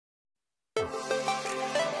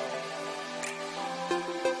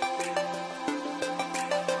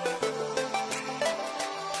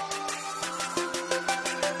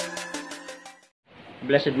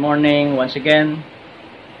blessed morning once again.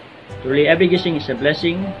 Truly, every gising is a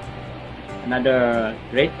blessing. Another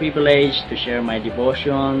great privilege to share my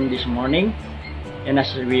devotion this morning. And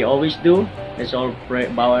as we always do, let's all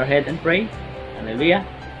pray, bow our head and pray. Hallelujah.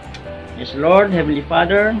 Yes, Lord, Heavenly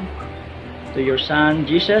Father, to your Son,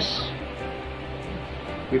 Jesus,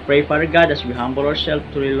 we pray, Father God, as we humble ourselves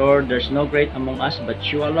to the Lord. There's no great among us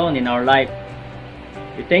but you alone in our life.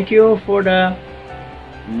 We thank you for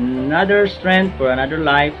another strength, for another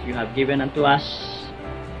life you have given unto us,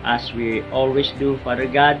 as we always do, Father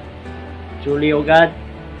God. Truly, O God,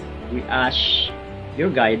 we ask your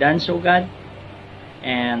guidance, O God,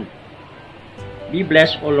 and be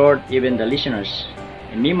blessed, O Lord, even the listeners,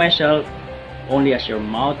 and me myself, only as your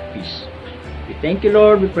mouthpiece. We thank you,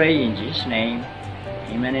 Lord, we pray in Jesus' name.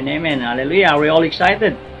 Amen and amen. Hallelujah. Are we all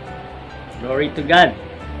excited? Glory to God.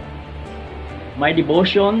 My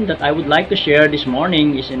devotion that I would like to share this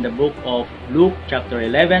morning is in the book of Luke chapter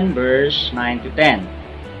 11 verse 9 to 10.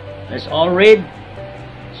 Let's all read.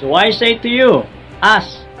 So I say to you,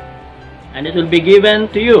 ask, and it will be given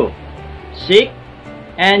to you. Seek,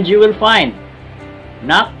 and you will find.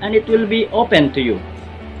 Knock, and it will be opened to you.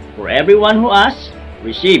 For everyone who asks,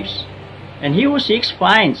 receives. And he who seeks,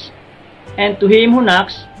 finds. And to him who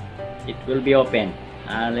knocks, it will be opened.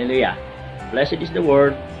 Hallelujah. Blessed is the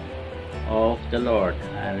word of the Lord.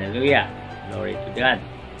 Hallelujah. Glory to God.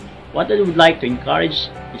 What I would like to encourage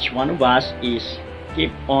each one of us is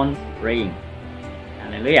keep on praying.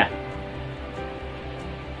 Hallelujah.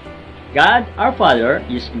 God, our Father,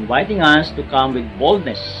 is inviting us to come with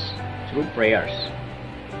boldness through prayers.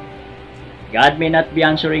 God may not be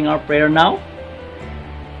answering our prayer now,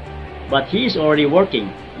 but He is already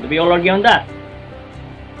working. Do we all agree on that?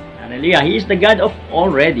 Hallelujah. He is the God of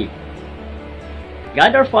already.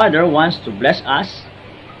 God, our Father, wants to bless us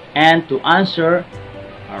and to answer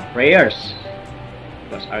our prayers,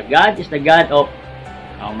 because our God is the God of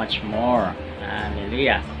how much more.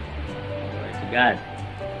 Hallelujah. Glory to God.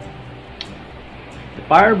 The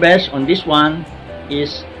power verse on this one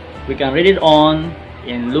is, we can read it on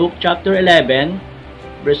in Luke chapter 11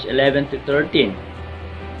 verse 11 to 13.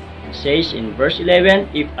 It says in verse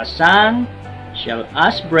 11, if a son shall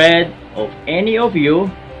ask bread of any of you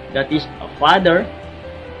that is a father,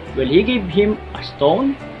 will he give him a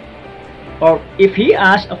stone? Or if he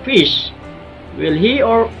asks a fish, will he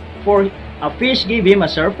or for a fish give him a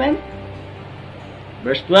serpent?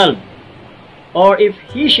 Verse 12, or if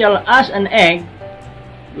he shall ask an egg,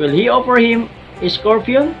 will he offer him a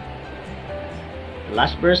scorpion? The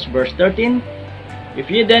last verse, verse 13, if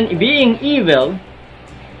ye then, being evil,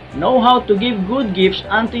 know how to give good gifts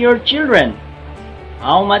unto your children,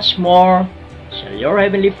 how much more shall your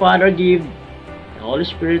heavenly Father give the Holy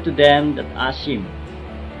Spirit to them that ask Him?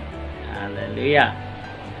 Hallelujah.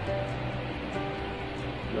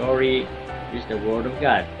 Glory is the word of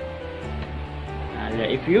God.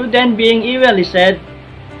 If you then, being evil, he said,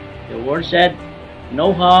 the word said,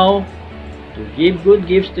 know how to give good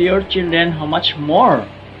gifts to your children, how much more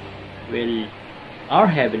will our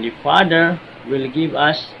Heavenly Father will give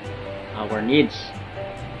us our needs.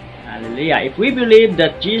 Hallelujah. If we believe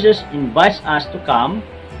that Jesus invites us to come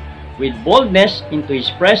with boldness into His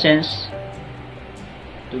presence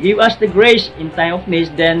to give us the grace in time of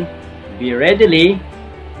need, then we readily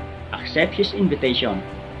accept His invitation.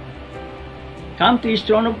 Come to His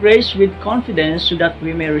throne of grace with confidence, so that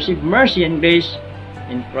we may receive mercy and grace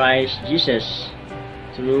in Christ Jesus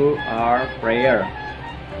through our prayer.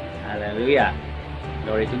 Hallelujah.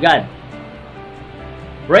 Glory to God.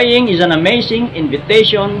 Praying is an amazing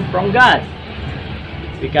invitation from God.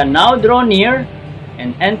 We can now draw near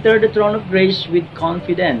and enter the throne of grace with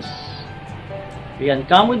confidence. We can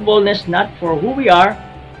come with boldness, not for who we are,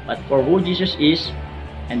 but for who Jesus is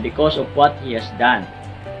and because of what He has done.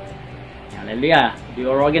 Hallelujah. Do you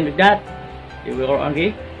all agree with that? Do you all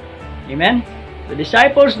agree? Amen. The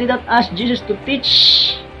disciples did not ask Jesus to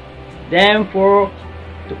teach them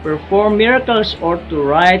to perform miracles or to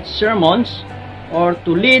write sermons or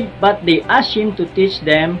to lead, but they asked Him to teach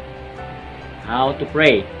them how to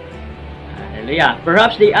pray. Hallelujah.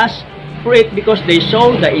 Perhaps they asked for it because they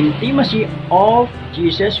saw the intimacy of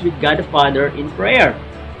Jesus with God the Father in prayer.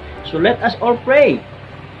 So let us all pray.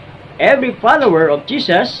 Every follower of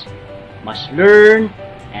Jesus must learn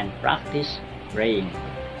and practice praying.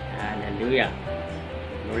 Hallelujah.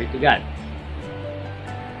 Glory to God.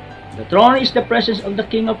 The throne is the presence of the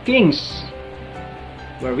King of Kings,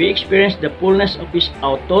 where we experience the fullness of His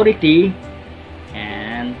authority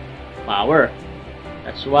and power.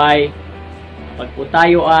 That's why, pag po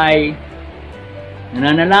tayo ay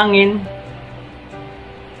nananalangin,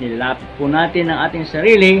 nilalapit po natin ang ating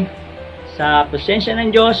sarili sa presensya ng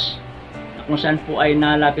Diyos, na kung saan po ay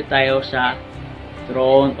nalapit tayo sa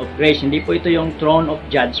throne of grace. Hindi po ito yung throne of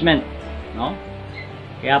judgment, no?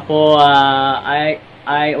 Kaya po,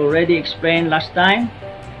 I already explained last time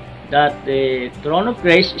that the throne of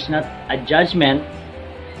grace is not a judgment,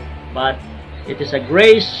 but it is a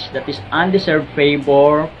grace that is undeserved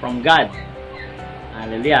favor from God.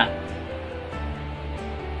 Hallelujah.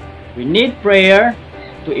 We need prayer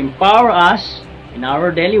to empower us in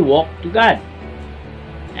our daily walk to God,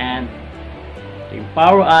 and to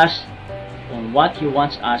empower us on what He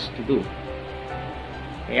wants us to do.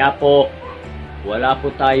 Kaya po, wala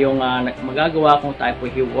po tayong magagawa kung tayo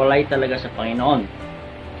po hiwalay talaga sa Panginoon.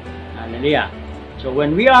 Hallelujah. So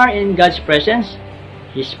when we are in God's presence,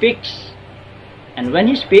 He speaks. And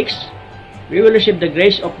when He speaks, we will receive the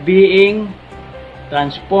grace of being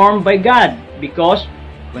transformed by God. Because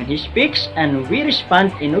when He speaks and we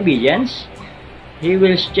respond in obedience, He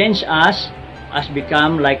will change us as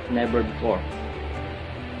become like never before.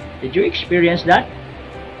 Did you experience that?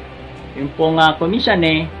 Yung pong kuminsan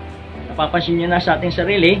napapansin nyo na sa ating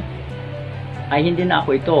sarili, ay hindi na ako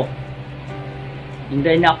ito.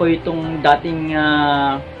 Hindi na ako itong dating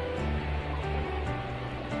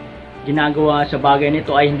ginagawa sa bagay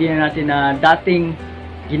nito, ay hindi na natin na dating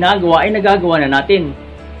ginagawa ay nagagawa na natin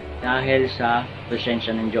dahil sa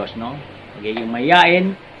presensya ng Diyos, no? Pagiging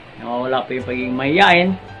mahiyain, nawawala pa yung pagiging mahiyain,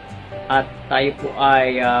 at tayo po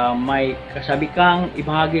ay may kasabikang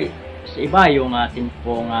ibahagi sa iba yung ating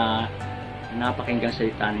pong napakinggang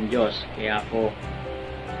salita ng Diyos. Kaya po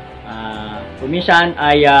kuminsan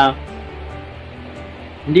ay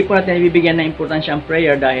hindi po natin ibibigyan ng importansya ang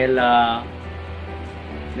prayer dahil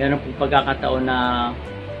meron pong pagkakataon na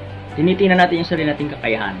tinitingnan natin yung sarili nating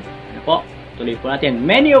kakayahan. Ano po? Tuloy po natin.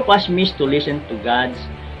 Many of us miss to listen to God,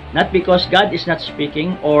 not because God is not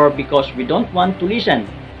speaking or because we don't want to listen,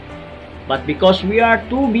 but because we are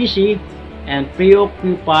too busy and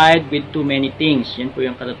preoccupied with too many things. Yan po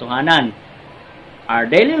yung katotohanan. Our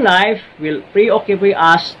daily life will preoccupy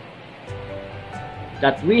us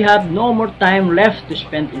that we have no more time left to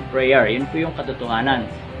spend in prayer. Yan po yung katotohanan.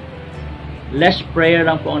 Less prayer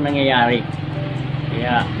lang po ang nangyayari.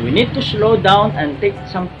 Kaya we need to slow down and take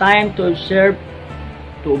some time to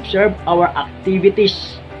observe our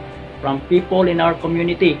activities from people in our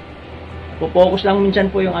community. Focus lang minsan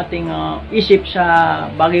po yung ating isip sa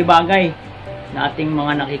bagay-bagay na ating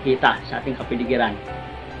mga nakikita sa ating kapaligiran.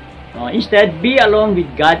 Instead, be alone with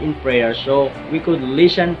God in prayer so we could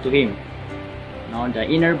listen to Him. The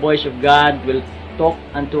inner voice of God will talk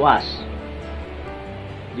unto us.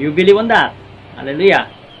 Do you believe on that? Hallelujah.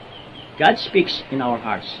 God speaks in our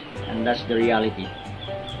hearts, and that's the reality.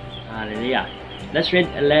 Hallelujah. Let's read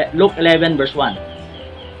Luke 11 verse 1.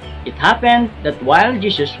 It happened that while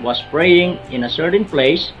Jesus was praying in a certain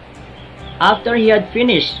place, after He had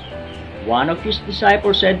finished, one of His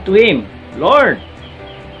disciples said to Him, Lord,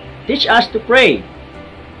 teach us to pray,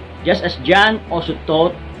 just as John also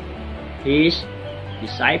taught his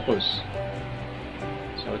disciples.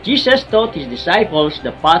 So Jesus taught His disciples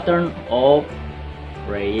the pattern of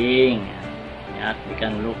praying. Yeah, we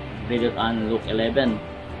can read it on Luke 11,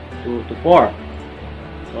 2 to 4.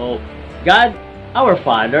 So God, our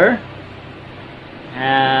Father,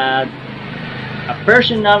 had a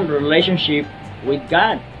personal relationship with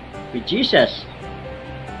God, with Jesus.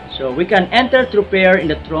 So we can enter through prayer in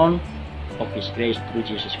the throne of His grace through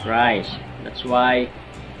Jesus Christ. That's why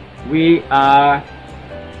we are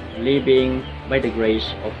living by the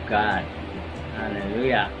grace of God.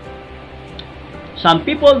 Hallelujah. Some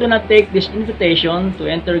people do not take this invitation to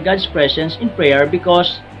enter God's presence in prayer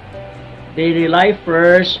because they rely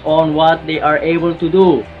first on what they are able to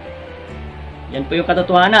do. Yan po yung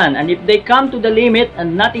katotohanan. And if they come to the limit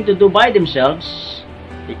and nothing to do by themselves,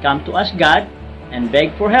 they come to ask God and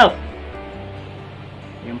beg for help.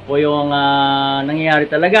 Yan po yung nangyayari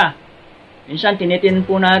talaga. Minsan, tinitin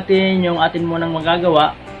po natin yung atin munang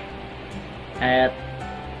magagawa at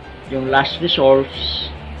yung last resource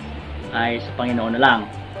ay sa Panginoon na lang.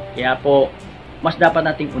 Kaya po, mas dapat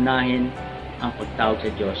nating unahin ang pagtawag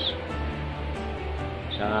sa Diyos.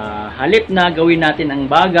 Sa halip na gawin natin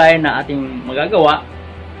ang bagay na ating magagawa,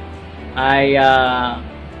 ay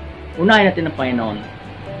unahin natin ang Panginoon.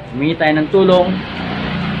 Humingi tayo ng tulong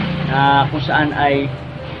na kung saan ay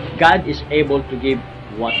God is able to give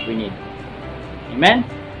what we need. Amen?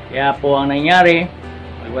 Kaya po ang nangyari,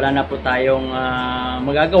 wala na po tayong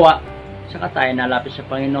magagawa, saka tayo nalapit sa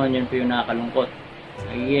Panginoon. Yun po yung nakakalungkot.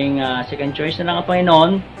 Nagiging second choice na lang ang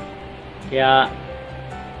Panginoon. Kaya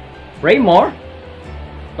pray more,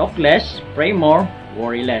 talk less, pray more,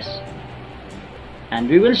 worry less.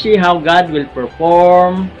 And we will see how God will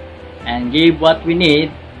perform and give what we need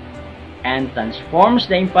and transforms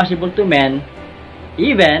the impossible to men,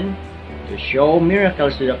 even to show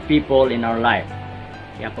miracles to the people in our life.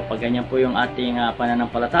 Kaya po pag ganyan po yung ating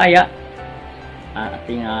pananampalataya,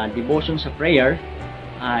 ating devotion sa prayer,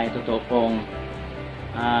 ay totoo pong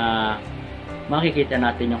makikita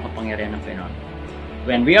natin yung kapangyarihan ng Panginoon.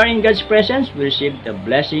 When we are in God's presence, we receive the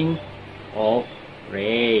blessing of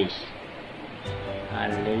praise.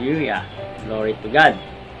 Hallelujah. Glory to God.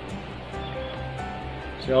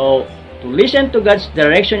 So, to listen to God's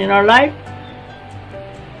direction in our life,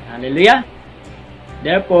 hallelujah.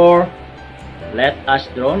 Therefore, let us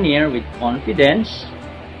draw near with confidence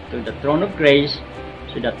to the throne of grace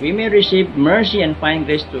so that we may receive mercy and find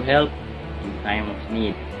grace to help in time of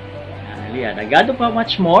need. Hallelujah. The God of how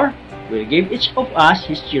much more will give each of us,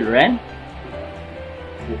 His children,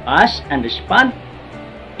 who ask and respond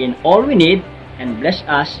in all we need and bless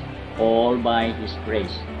us all by His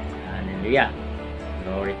grace. Hallelujah.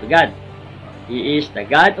 Glory to God. He is the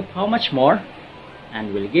God of how much more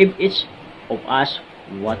and will give each of us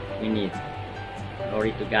what we need.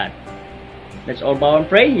 Glory to God. Let's all bow and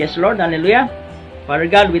pray. Yes, Lord. Hallelujah. Father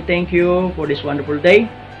God, we thank you for this wonderful day.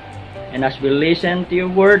 And as we listen to your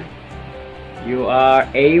word, you are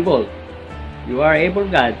able,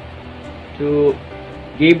 God, to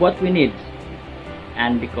give what we need.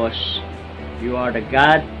 And because you are the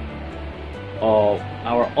God of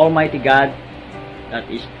our Almighty God that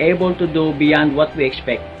is able to do beyond what we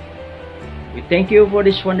expect. We thank you for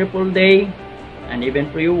this wonderful day and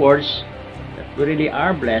even for your words that we really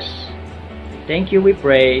are blessed. We thank you, we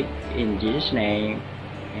pray, in Jesus' name.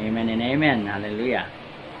 Amen and amen. Hallelujah.